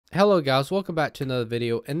Hello guys, welcome back to another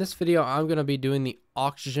video. In this video I'm going to be doing the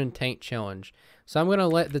oxygen tank challenge. So I'm going to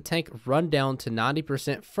let the tank run down to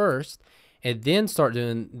 90% first and then start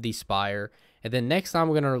doing the Spire. And then next time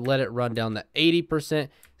I'm going to let it run down to 80%,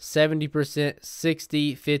 70%,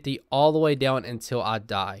 60, 50, all the way down until I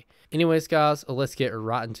die. Anyways guys, let's get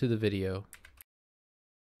right into the video.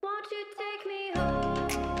 Won't you take me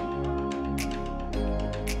home?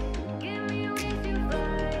 Give me wings to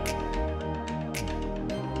fly.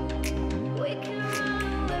 We can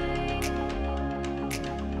run away.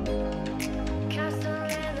 Castle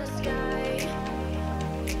in the sky.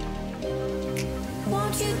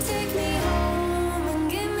 Won't you take me home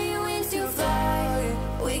and give me wings to fly?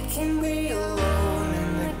 We can be alone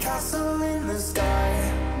in the castle in the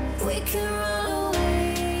sky. We can run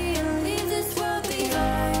away and leave this world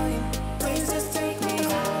behind. Please just take me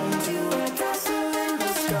home to a castle in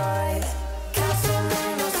the sky. Castle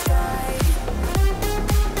in the sky. Castle in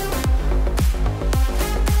the sky.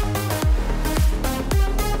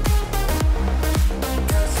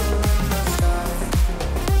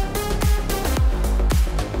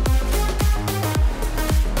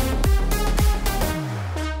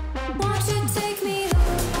 Won't you take me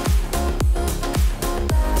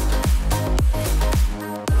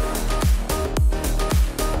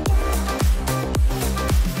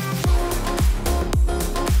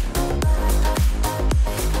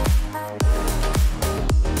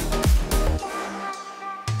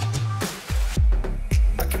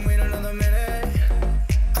I can wait another minute.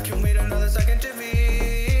 I can wait another second to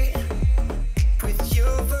be with you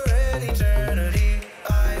for an eternity.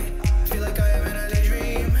 I feel like I am in a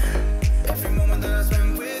daydream. Every moment that I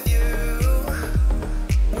spend with you,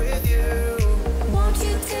 with you. Won't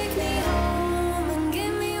you take me home and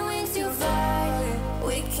give me wings to fly?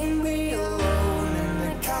 We can be alone in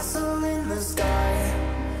the castle in the sky.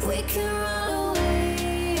 We can run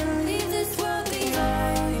away and leave this world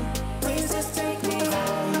behind. Please just take me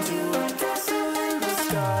home to a castle in the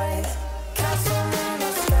sky. Castle in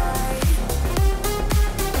the sky.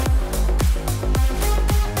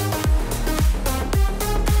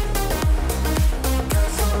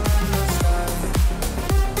 Castle in the sky.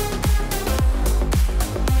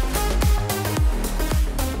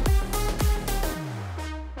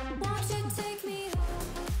 Won't you take me home?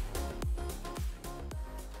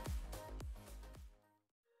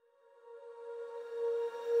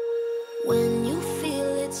 When you feel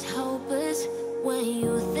it's hopeless, when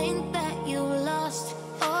you think that you lost,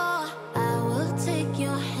 oh, I will take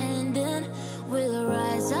your hand and we'll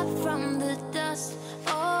rise up from the dust.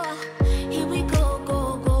 Oh, here we go,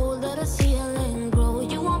 go, go, let us heal and grow.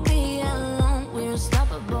 You won't be alone, we're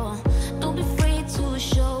unstoppable. Don't be afraid to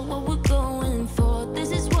show what we're going for.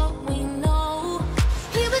 This is what we know.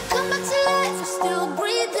 Here we come back to life, we're still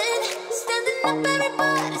breathing. Standing up,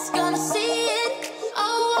 everybody's gonna see it.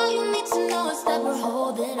 Oh, all you need to know is that we're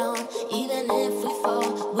holding on. Even if we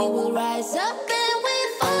fall, we will rise up and we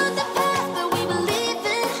follow the path that we believe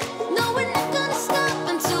in. No, we're not gonna stop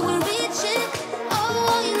until we reach it. Oh,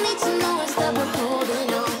 all you need to know is that we're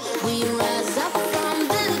holding on. We rise up from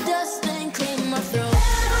the dust and claim our throne.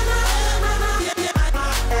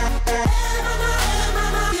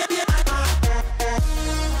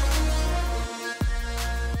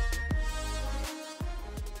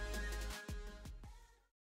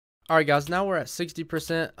 Alright guys, now we're at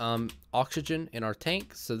 60% oxygen in our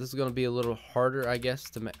tank, so this is going to be a little harder, I guess,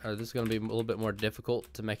 or this is going to be a little bit more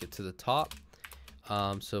difficult to make it to the top.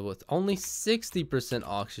 So with only 60%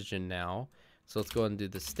 oxygen now, so let's go ahead and do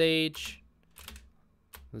the stage.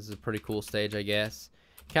 This is a pretty cool stage, I guess.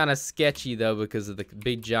 Kind of sketchy though because of the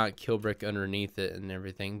big giant kill brick underneath it and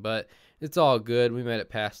everything, but it's all good. We made it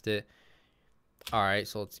past it. Alright,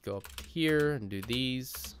 so let's go up here and do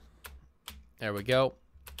these. There we go.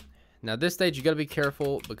 Now this stage you gotta be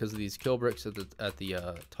careful because of these kill bricks at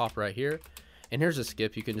the top right here. And here's a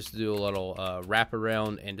skip. You can just do a little wrap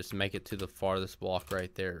around and just make it to the farthest block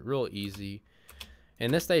right there. Real easy.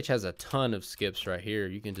 And this stage has a ton of skips right here.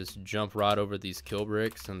 You can just jump right over these kill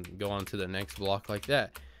bricks and go on to the next block like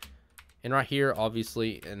that. And right here,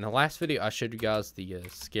 obviously, in the last video I showed you guys the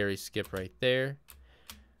scary skip right there.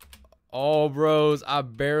 Oh bros, I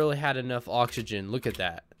barely had enough oxygen. Look at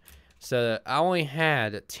that. So I only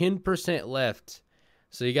had 10% left.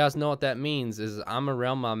 So you guys know what that means is I'm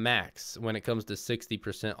around my max when it comes to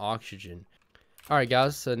 60% oxygen. Alright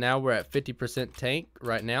guys, so now we're at 50% tank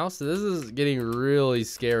right now. So this is getting really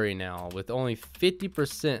scary now with only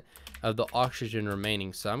 50% of the oxygen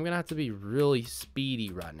remaining. So I'm going to have to be really speedy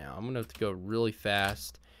right now. I'm going to have to go really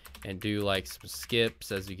fast and do like some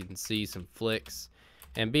skips, as you can see, some flicks.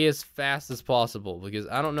 and be as fast as possible, because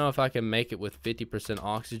I don't know if I can make it with 50%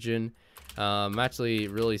 oxygen. I'm actually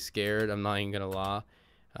really scared. I'm not even gonna lie.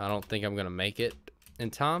 I don't think I'm gonna make it in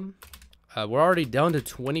time. We're already down to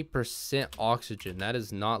 20% oxygen. That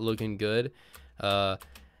is not looking good. Oh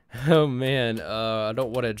man, I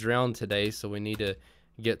don't want to drown today, so we need to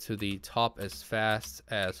get to the top as fast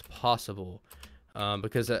as possible.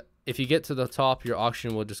 Because if you get to the top, your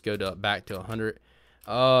oxygen will just go back to 100.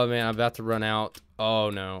 Oh man, I'm about to run out. Oh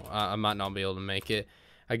no, I might not be able to make it.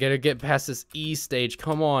 I gotta get past this E stage.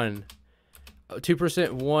 Come on.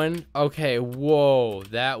 2%, 1. Okay, whoa,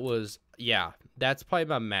 that was, yeah, that's probably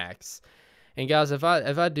my max. And guys, if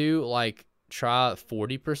I do like try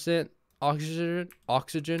 40%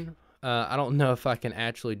 oxygen, I don't know if I can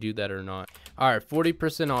actually do that or not. All right,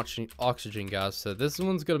 40% oxygen, guys. So this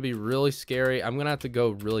one's gonna be really scary. I'm gonna have to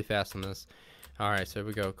go really fast on this. All right, so here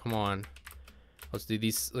we go. Come on, let's do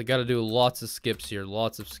these. I gotta do lots of skips here,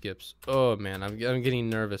 lots of skips. Oh man, I'm getting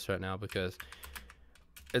nervous right now because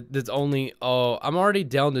it's only, oh, I'm already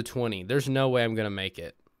down to 20. There's no way I'm gonna make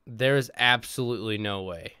it. There's absolutely no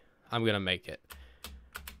way I'm gonna make it.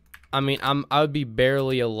 I mean, I would be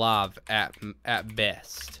barely alive at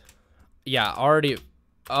best. Yeah, already.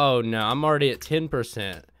 Oh no, I'm already at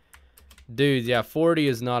 10%. Dude, yeah, 40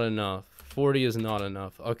 is not enough. 40 is not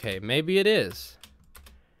enough. Okay, maybe it is.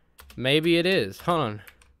 Maybe it is. Hold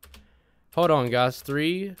on, guys.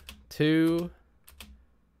 3, 2,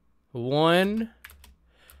 1.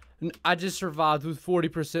 I just survived with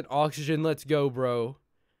 40% oxygen. Let's go, bro.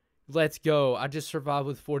 Let's go. I just survived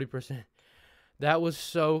with 40%. That was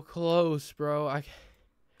so close, bro.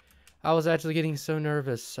 I was actually getting so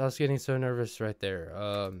nervous. I was getting so nervous right there.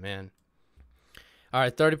 Oh, man. All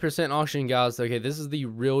right, 30% oxygen, guys. Okay, this is the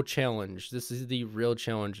real challenge. This is the real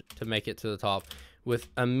challenge to make it to the top with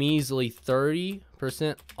a measly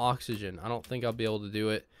 30% oxygen. I don't think I'll be able to do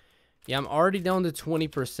it. Yeah, I'm already down to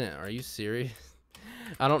 20%. Are you serious?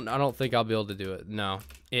 I don't think I'll be able to do it. No,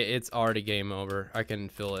 it's already game over. I can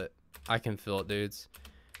feel it. I can feel it, dudes.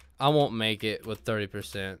 I won't make it with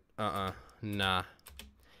 30%. Nah.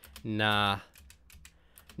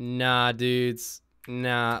 Nah, dudes.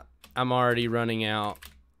 Nah. I'm already running out.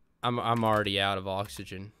 I'm already out of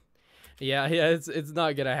oxygen. Yeah, it's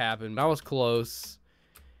not gonna happen. I was close.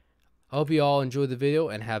 I hope you all enjoyed the video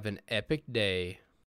and have an epic day.